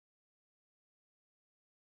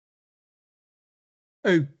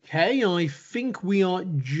Okay, I think we are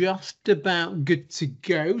just about good to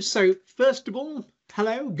go. So, first of all,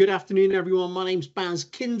 hello, good afternoon, everyone. My name's Baz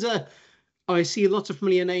Kinder. I see a lot of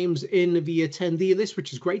familiar names in the attendee list,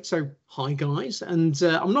 which is great. So, hi, guys. And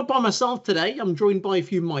I'm not by myself today. I'm joined by a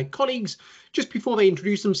few of my colleagues. Just before they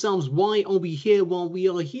introduce themselves, why are we here? Well, we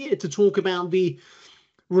are here to talk about the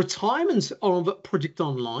retirement of Project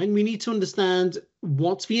Online. We need to understand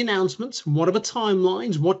what's the announcements, what are the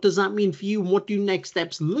timelines, what does that mean for you, and what do next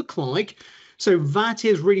steps look like. So that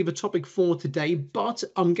is really the topic for today, but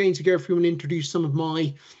I'm going to go through and introduce some of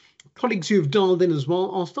my colleagues who have dialed in as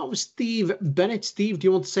well. I'll start with Steve Bennett. Steve, do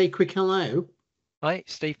you want to say a quick hello? Hi,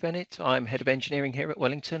 Steve Bennett. I'm Head of Engineering here at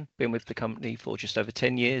Wellington. Been with the company for just over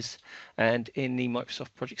 10 years and in the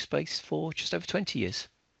Microsoft project space for just over 20 years.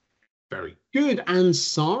 Very good. And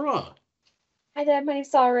Sarah? Hi there, my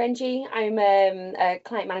name's Sarah Ng. I'm a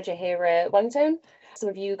client manager here at Wellingtone. Some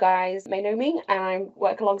of you guys may know me, and I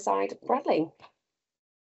work alongside Bradley.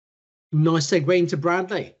 Nice segue into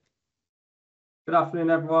Bradley. Good afternoon,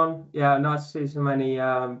 everyone. Yeah, nice to see so many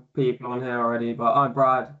people on here already, but I'm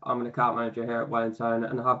Brad. I'm an account manager here at Wellingtone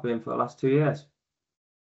and have been for the last 2 years.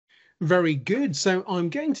 Very good. So I'm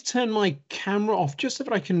going to turn my camera off just so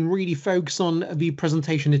that I can really focus on the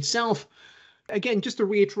presentation itself. Again, just to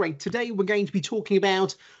reiterate, today we're going to be talking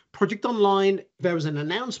about Project Online. There was an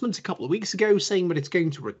announcement a couple of weeks ago saying that it's going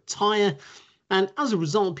to retire. And as a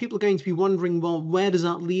result, people are going to be wondering, well, where does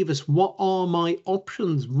that leave us? What are my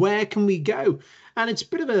options? Where can we go? And it's a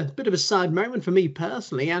bit of a sad moment for me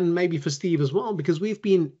personally, and maybe for Steve as well, because we've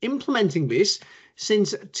been implementing this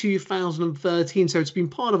since 2013. So it's been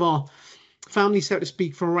part of our family, so to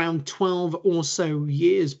speak, for around 12 or so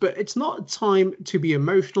years. But it's not time to be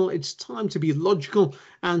emotional. It's time to be logical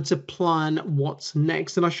and to plan what's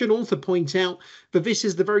next. And I should also point out that this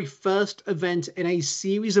is the very first event in a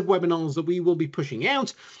series of webinars that we will be pushing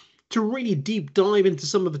out to really deep dive into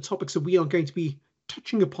some of the topics that we are going to be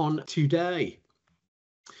touching upon today.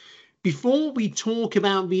 Before we talk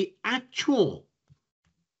about the actual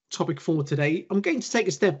topic for today, I'm going to take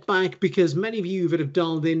a step back because many of you that have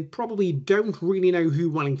dialed in probably don't really know who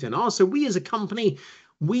Wellington are. So we as a company,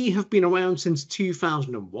 we have been around since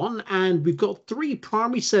 2001, and we've got 3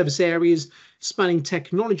 primary service areas spanning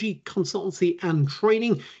technology, consultancy and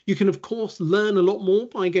training. You can of course learn a lot more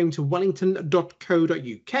by going to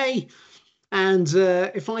wellington.co.uk. And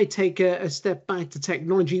if I take a step back to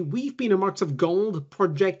technology, we've been a Microsoft Gold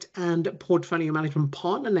project and portfolio management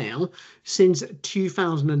partner now since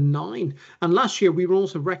 2009. And last year, we were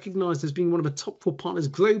also recognized as being one of the top 4 partners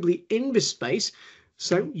globally in this space.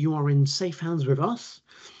 So you are in safe hands with us.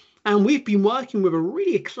 And we've been working with a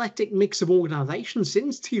really eclectic mix of organizations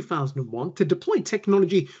since 2001 to deploy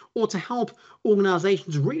technology or to help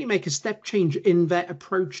organizations really make a step change in their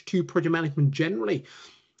approach to project management generally.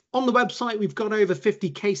 On the website, we've got over 50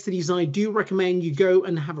 case studies. I do recommend you go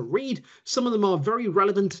and have a read. Some of them are very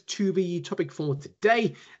relevant to the topic for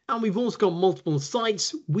today. And we've also got multiple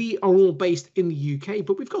sites. We are all based in the UK,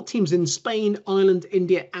 but we've got teams in Spain, Ireland,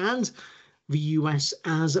 India, and the US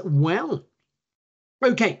as well.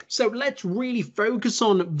 Okay, so let's really focus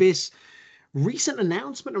on this recent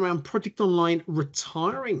announcement around Project Online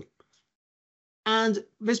retiring. And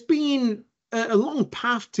there's been a long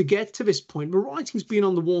path to get to this point. The writing's been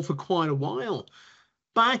on the wall for quite a while.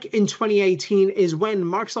 Back in 2018 is when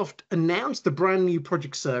Microsoft announced the brand new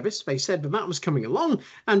project service. They said that was coming along,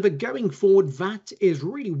 and that going forward, that is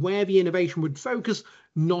really where the innovation would focus,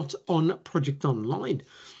 not on Project Online.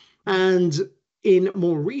 And in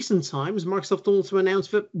more recent times, Microsoft also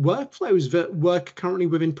announced that workflows that work currently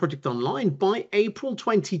within Project Online by April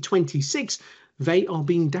 2026, they are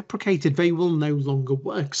being deprecated. They will no longer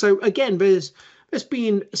work. So again, there's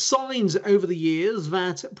been signs over the years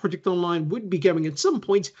that Project Online would be going at some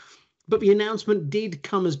point, but the announcement did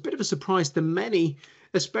come as a bit of a surprise to many,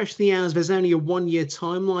 especially as there's only a 1-year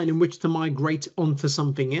timeline in which to migrate onto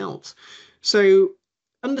something else. So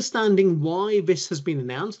understanding why this has been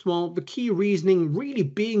announced, well, the key reasoning really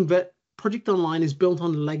being that Project Online is built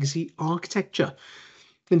on legacy architecture.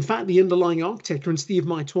 In fact, the underlying architecture, and Steve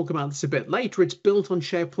might talk about this a bit later, it's built on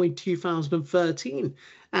SharePoint 2013.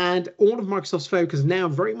 And all of Microsoft's focus now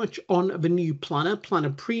very much on the new Planner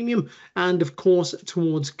Premium, and of course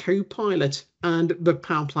towards Copilot and the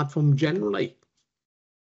Power Platform generally.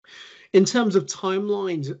 In terms of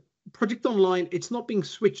timelines, Project Online, it's not being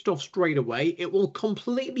switched off straight away. It will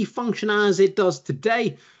completely function as it does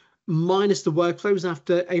today, minus the workflows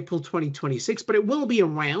after April 2026, but it will be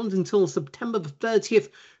around until September the 30th,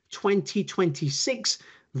 2026.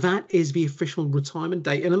 That is the official retirement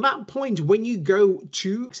date. And at that point, when you go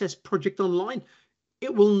to access Project Online,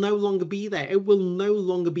 it will no longer be there. It will no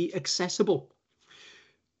longer be accessible.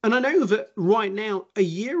 And I know that right now, a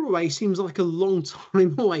year away seems like a long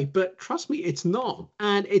time away, but trust me, it's not.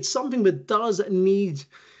 And it's something that does need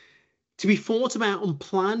to be thought about and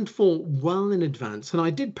planned for well in advance. And I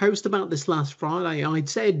did post about this last Friday. I'd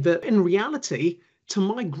said that in reality, to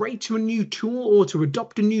migrate to a new tool or to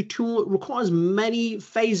adopt a new tool, it requires many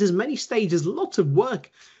phases, many stages, lots of work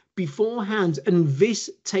beforehand, and this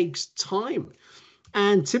takes time.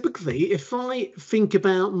 And typically, if I think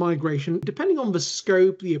about migration, depending on the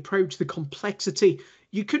scope, the approach, the complexity,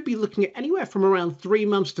 you could be looking at anywhere from around 3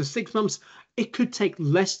 months to 6 months. It could take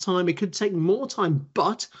less time, it could take more time,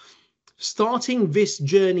 but starting this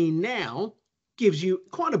journey now gives you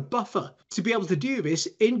quite a buffer to be able to do this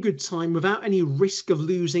in good time without any risk of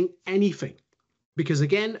losing anything. Because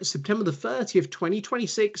again, September the 30th,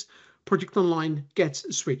 2026, Project Online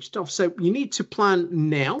gets switched off. So you need to plan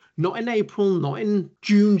now, not in April, not in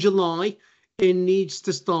June, July. It needs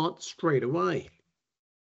to start straight away.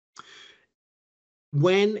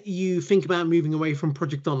 When you think about moving away from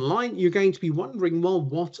Project Online, you're going to be wondering, well,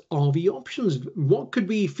 what are the options? What could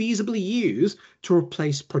we feasibly use to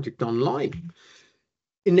replace Project Online?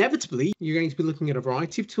 Inevitably, you're going to be looking at a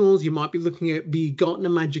variety of tools. You might be looking at the Gartner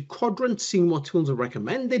Magic Quadrant, seeing what tools are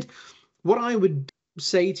recommended. What I would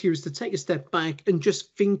say to you is to take a step back and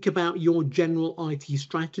just think about your general IT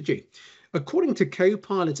strategy. According to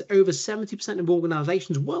Copilot, over 70% of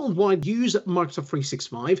organizations worldwide use Microsoft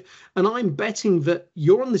 365, and I'm betting that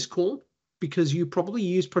you're on this call because you probably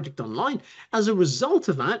use Project Online. As a result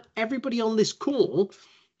of that, everybody on this call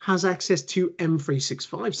has access to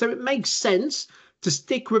M365. So it makes sense to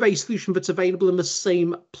stick with a solution that's available in the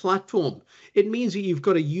same platform. It means that you've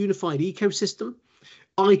got a unified ecosystem.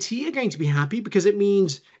 IT are going to be happy because it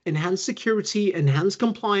means enhanced security, enhanced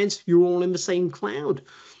compliance, you're all in the same cloud.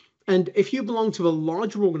 And if you belong to a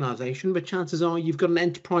larger organization, the chances are you've got an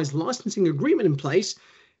enterprise licensing agreement in place,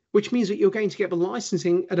 which means that you're going to get the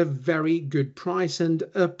licensing at a very good price. And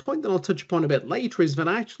a point that I'll touch upon a bit later is that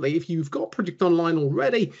actually, if you've got Project Online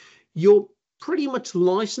already, you're pretty much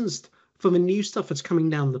licensed for the new stuff that's coming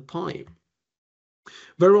down the pipe.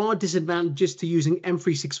 There are disadvantages to using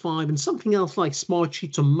M365 and something else like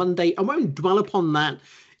Smartsheets on Monday. I won't dwell upon that.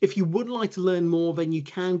 If you would like to learn more, then you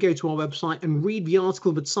can go to our website and read the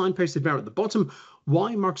article that's signposted there at the bottom,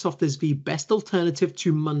 why Microsoft is the best alternative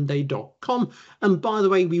to Monday.com. And by the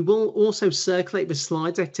way, we will also circulate the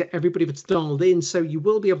slide deck to everybody that's dialed in, so you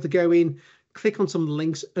will be able to go in, click on some of the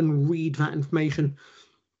links and read that information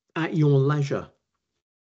at your leisure.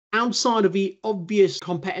 Outside of the obvious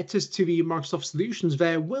competitors to the Microsoft solutions,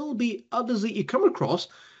 there will be others that you come across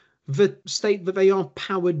that state that they are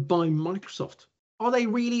powered by Microsoft. Are they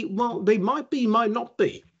really? Well, they might be, might not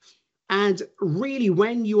be. And really,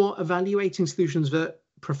 when you are evaluating solutions that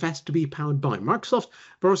profess to be powered by Microsoft,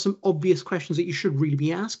 there are some obvious questions that you should really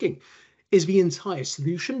be asking. Is the entire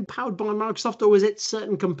solution powered by Microsoft, or is it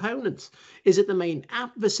certain components? Is it the main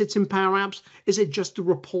app that sits in Power Apps? Is it just the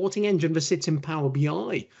reporting engine that sits in Power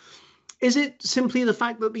BI? Is it simply the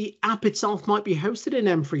fact that the app itself might be hosted in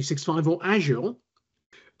M365 or Azure?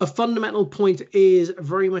 A fundamental point is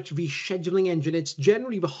very much the scheduling engine. It's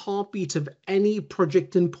generally the heartbeat of any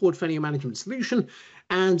project and portfolio management solution.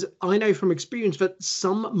 And I know from experience that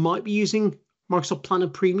some might be using Microsoft Planner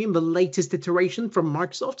Premium, the latest iteration from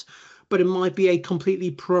Microsoft, but it might be a completely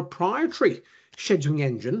proprietary scheduling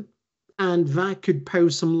engine, and that could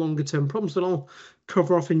pose some longer term problems that I'll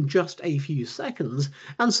cover off in just a few seconds.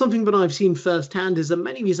 And something that I've seen firsthand is that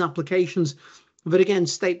many of these applications that again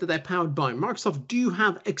state that they're powered by Microsoft do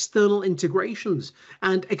have external integrations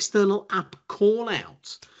and external app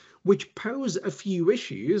callouts, which pose a few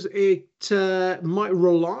issues. It might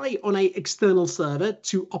rely on an external server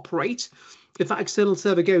to operate. If that external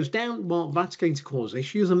server goes down, well, that's going to cause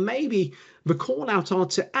issues. And maybe the call out are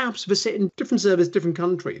to apps that sit in different servers, different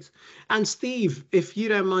countries. And Steve, if you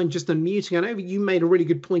don't mind just unmuting, I know that you made a really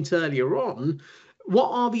good point earlier on. What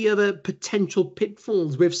are the other potential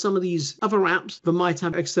pitfalls with some of these other apps that might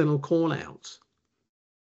have external call outs?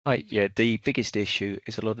 Yeah, the biggest issue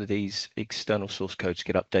is a lot of these external source codes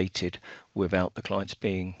get updated without the clients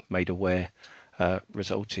being made aware,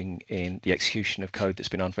 resulting in the execution of code that's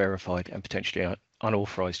been unverified and potentially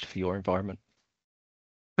unauthorized for your environment.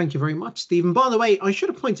 Thank you very much, Stephen. By the way, I should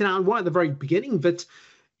have pointed out right at the very beginning that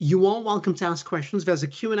you are welcome to ask questions. There's a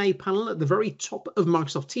Q&A panel at the very top of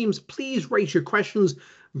Microsoft Teams. Please raise your questions.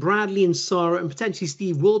 Bradley and Sarah and potentially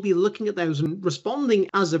Steve will be looking at those and responding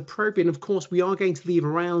as appropriate. And of course, we are going to leave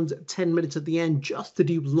around 10 minutes at the end just to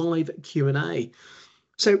do live Q&A.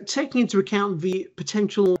 So taking into account the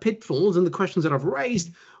potential pitfalls and the questions that I've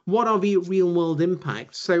raised, what are the real world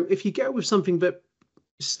impacts? So if you go with something that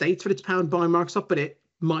states that it's powered by Microsoft, but it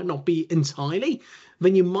might not be entirely,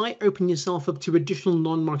 then you might open yourself up to additional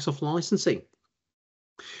non-Microsoft licensing.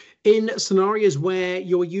 In scenarios where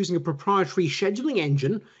you're using a proprietary scheduling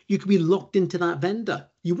engine, you could be locked into that vendor.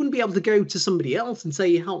 You wouldn't be able to go to somebody else and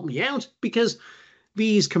say, help me out, because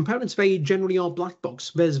these components, they generally are black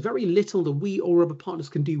box. There's very little that we or other partners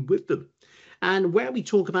can do with them. And where we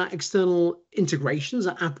talk about external integrations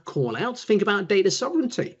or app callouts, think about data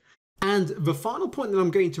sovereignty. And the final point that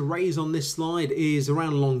I'm going to raise on this slide is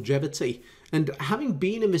around longevity. And having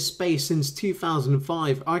been in this space since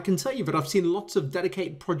 2005, I can tell you that I've seen lots of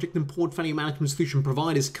dedicated project and portfolio management solution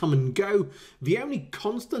providers come and go. The only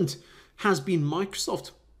constant has been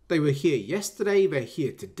Microsoft. They were here yesterday, they're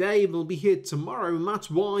here today, they'll be here tomorrow, and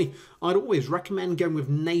that's why I'd always recommend going with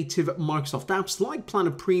native Microsoft apps like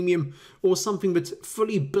Planner Premium or something that's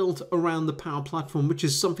fully built around the Power Platform, which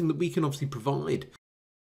is something that we can obviously provide.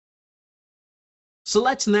 So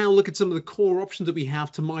let's now look at some of the core options that we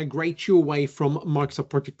have to migrate you away from Microsoft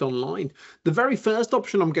Project Online. The very first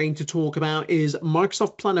option I'm going to talk about is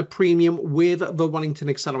Microsoft Planner Premium with the Wellingtone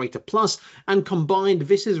Accelerator Plus. And combined,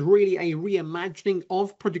 this is really a reimagining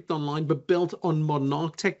of Project Online, but built on modern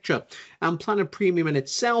architecture. And Planner Premium in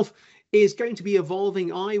itself is going to be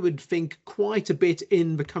evolving, I would think, quite a bit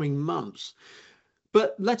in the coming months.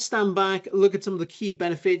 But let's stand back, look at some of the key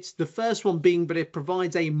benefits. The first one being that it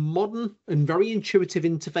provides a modern and very intuitive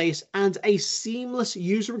interface and a seamless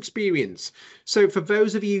user experience. So for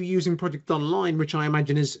those of you using Project Online, which I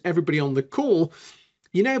imagine is everybody on the call,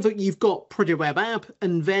 you know that you've got Project Web App,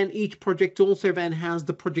 and then each project also then has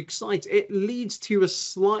the project site. It leads to a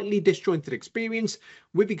slightly disjointed experience.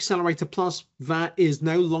 With Accelerator Plus, that is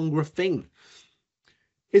no longer a thing.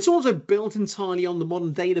 It's also built entirely on the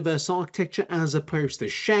modern Dataverse architecture as opposed to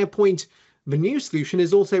SharePoint. The new solution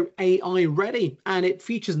is also AI ready, and it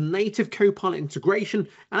features native Copilot integration.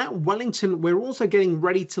 And at Wellington, we're also getting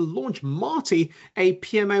ready to launch Marty, a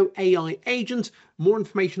PMO AI agent. More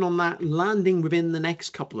information on that landing within the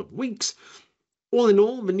next couple of weeks. All in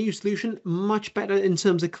all, the new solution, much better in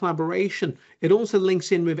terms of collaboration. It also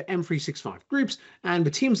links in with M365 groups, and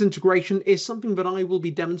the Teams integration is something that I will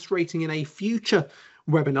be demonstrating in a future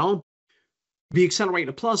webinar. The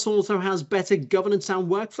Accelerator Plus also has better governance and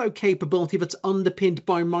workflow capability that's underpinned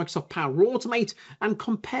by Microsoft Power Automate, and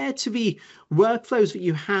compared to the workflows that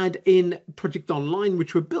you had in Project Online,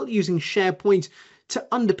 which were built using SharePoint to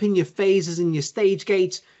underpin your phases and your stage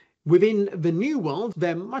gates, within the new world,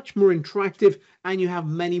 they're much more interactive and you have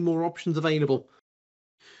many more options available.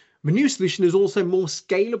 The new solution is also more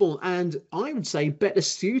scalable and I would say better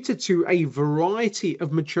suited to a variety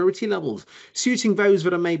of maturity levels, suiting those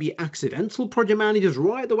that are maybe accidental project managers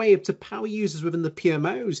right the way up to power users within the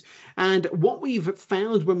PMOs. And what we've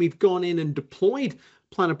found when we've gone in and deployed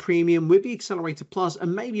Planner Premium with the Accelerator Plus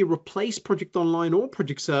and maybe replace Project Online or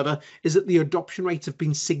Project Server is that the adoption rates have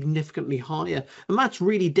been significantly higher. And that's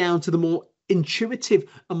really down to the more intuitive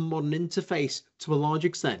and modern interface to a large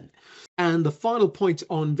extent. And the final point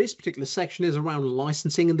on this particular section is around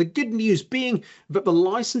licensing. And the good news being that the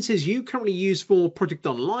licenses you currently use for Project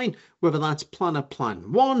Online, whether that's Planner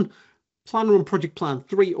Plan 1, Planner and Project Plan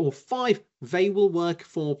 3 or 5, they will work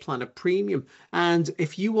for Planner Premium. And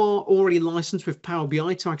if you are already licensed with Power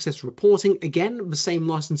BI to access reporting, again, the same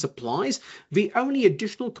license applies. The only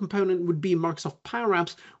additional component would be Microsoft Power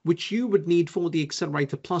Apps, which you would need for the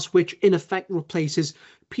Accelerator Plus, which in effect replaces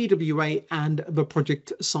PWA and the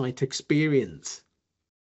project site experience.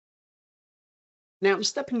 Now,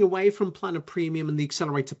 stepping away from Planner Premium and the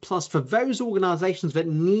Accelerator Plus, for those organizations that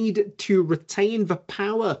need to retain the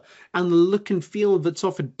power and the look and feel that's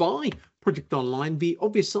offered by Project Online, the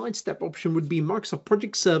obvious sidestep option would be Microsoft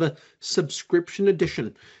Project Server Subscription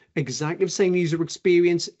Edition. Exactly the same user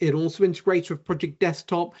experience. It also integrates with Project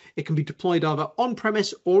Desktop. It can be deployed either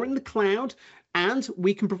on-premise or in the cloud. And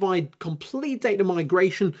we can provide complete data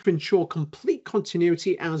migration to ensure complete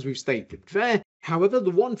continuity, as we've stated there. However, the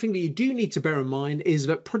one thing that you do need to bear in mind is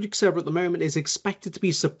that Project Server at the moment is expected to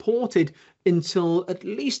be supported until at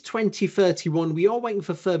least 2031. We are waiting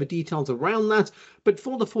for further details around that, but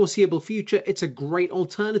for the foreseeable future, it's a great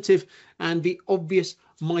alternative and the obvious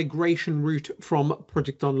migration route from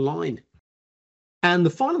Project Online. And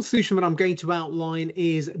the final solution that I'm going to outline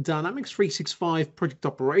is Dynamics 365 Project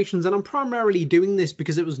Operations. And I'm primarily doing this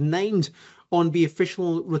because it was named on the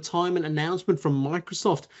official retirement announcement from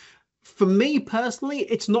Microsoft. For me personally,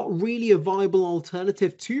 it's not really a viable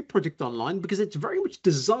alternative to Project Online because it's very much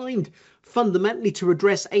designed fundamentally to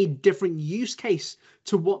address a different use case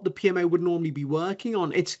to what the PMO would normally be working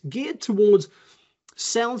on. It's geared towards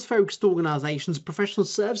sales-focused organizations, professional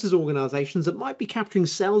services organizations that might be capturing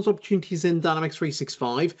sales opportunities in Dynamics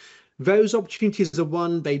 365. Those opportunities are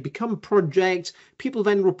won, they become projects, people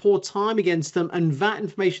then report time against them, and that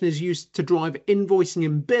information is used to drive invoicing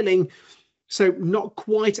and billing. So not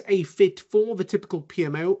quite a fit for the typical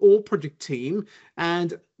PMO or project team.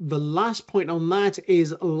 And the last point on that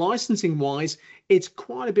is licensing wise, it's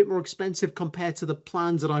quite a bit more expensive compared to the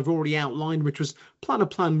plans that I've already outlined, which was Planner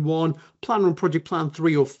Plan 1, Planner and Project Plan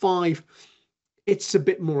 3 or 5. It's a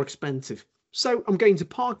bit more expensive. So I'm going to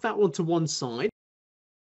park that one to one side.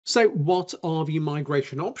 So what are the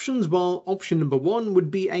migration options? Well, option number one would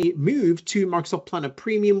be a move to Microsoft Planner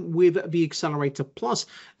Premium with the Accelerator Plus.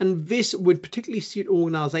 And this would particularly suit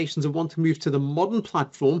organizations that want to move to the modern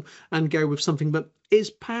platform and go with something that is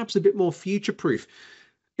perhaps a bit more future-proof.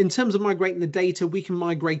 In terms of migrating the data, we can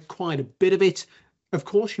migrate quite a bit of it. Of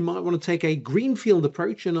course, you might want to take a greenfield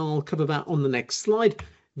approach, and I'll cover that on the next slide.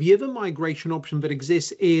 The other migration option that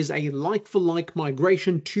exists is a like-for-like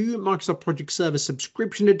migration to Microsoft Project Server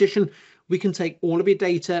Subscription Edition. We can take all of your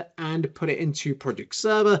data and put it into Project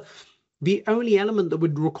Server. The only element that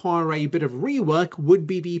would require a bit of rework would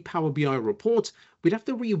be the Power BI report. We'd have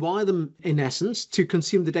to rewire them in essence to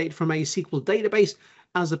consume the data from a SQL database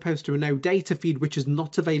as opposed to a no data feed, which is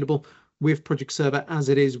not available with Project Server as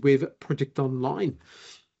it is with Project Online.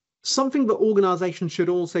 Something that organizations should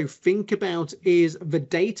also think about is the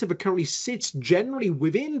data that currently sits generally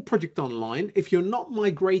within Project Online. If you're not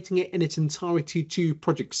migrating it in its entirety to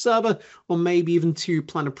Project Server, or maybe even to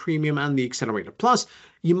Planner Premium and the Accelerator Plus,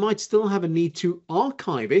 you might still have a need to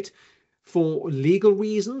archive it for legal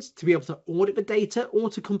reasons, to be able to audit the data,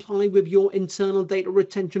 or to comply with your internal data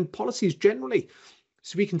retention policies generally.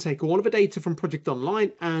 So we can take all of the data from Project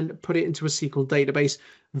Online and put it into a SQL database.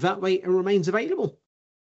 That way it remains available.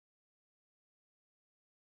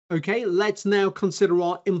 Okay, let's now consider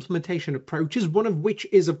our implementation approaches, one of which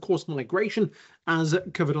is, of course, migration, as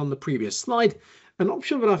covered on the previous slide. An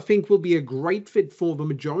option that I think will be a great fit for the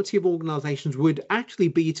majority of organizations would actually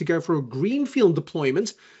be to go for a greenfield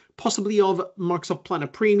deployment, possibly of Microsoft Planner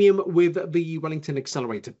Premium with the Wellingtone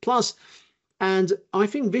Accelerator Plus. And I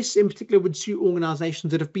think this in particular would suit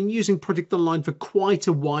organizations that have been using Project Online for quite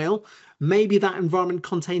a while. Maybe that environment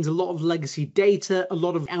contains a lot of legacy data, a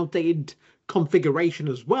lot of outdated configuration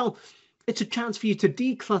as well. It's a chance for you to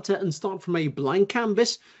declutter and start from a blank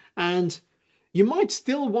canvas, and you might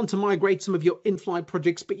still want to migrate some of your in-flight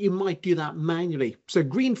projects, but you might do that manually. So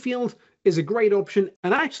greenfield is a great option,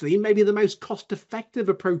 and actually maybe the most cost-effective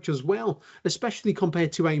approach as well, especially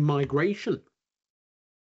compared to a migration.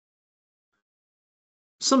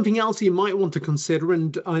 Something else you might want to consider,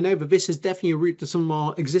 and I know that this is definitely a route that some of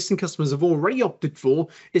our existing customers have already opted for,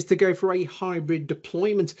 is to go for a hybrid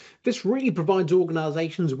deployment. This really provides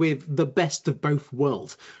organizations with the best of both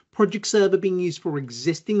worlds. Project Server being used for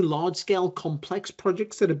existing large-scale complex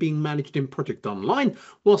projects that are being managed in Project Online,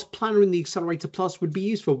 whilst Planner in the Accelerator Plus would be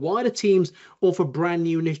used for wider teams or for brand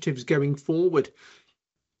new initiatives going forward.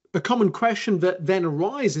 A common question that then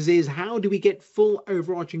arises is, how do we get full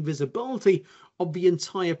overarching visibility of the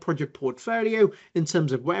entire project portfolio in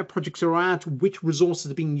terms of where projects are at, which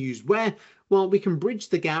resources are being used where? Well, we can bridge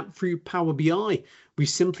the gap through Power BI. We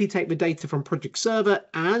simply take the data from Project Server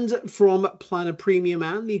and from Planner Premium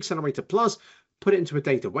and the Accelerator Plus, put it into a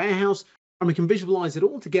data warehouse, and we can visualize it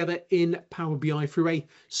all together in Power BI through a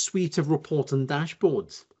suite of reports and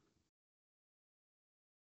dashboards.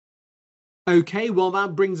 Okay, well,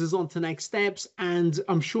 that brings us on to next steps, and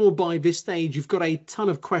I'm sure by this stage you've got a ton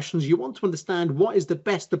of questions. You want to understand what is the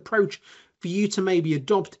best approach for you to maybe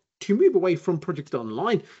adopt to move away from Project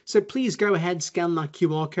Online. So please go ahead, scan that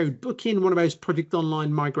QR code, book in one of those Project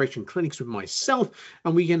Online migration clinics with myself,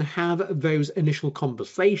 and we can have those initial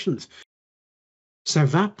conversations. So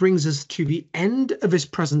that brings us to the end of this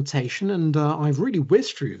presentation, and I've really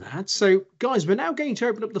whizzed through that. So guys, we're now going to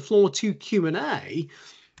open up the floor to Q&A.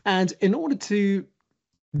 And in order to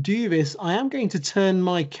do this, I am going to turn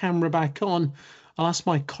my camera back on. I'll ask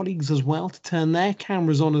my colleagues as well to turn their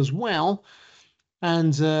cameras on as well.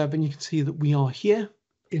 And then you can see that we are here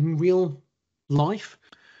in real life.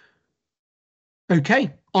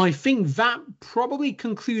 Okay, I think that probably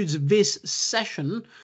concludes this session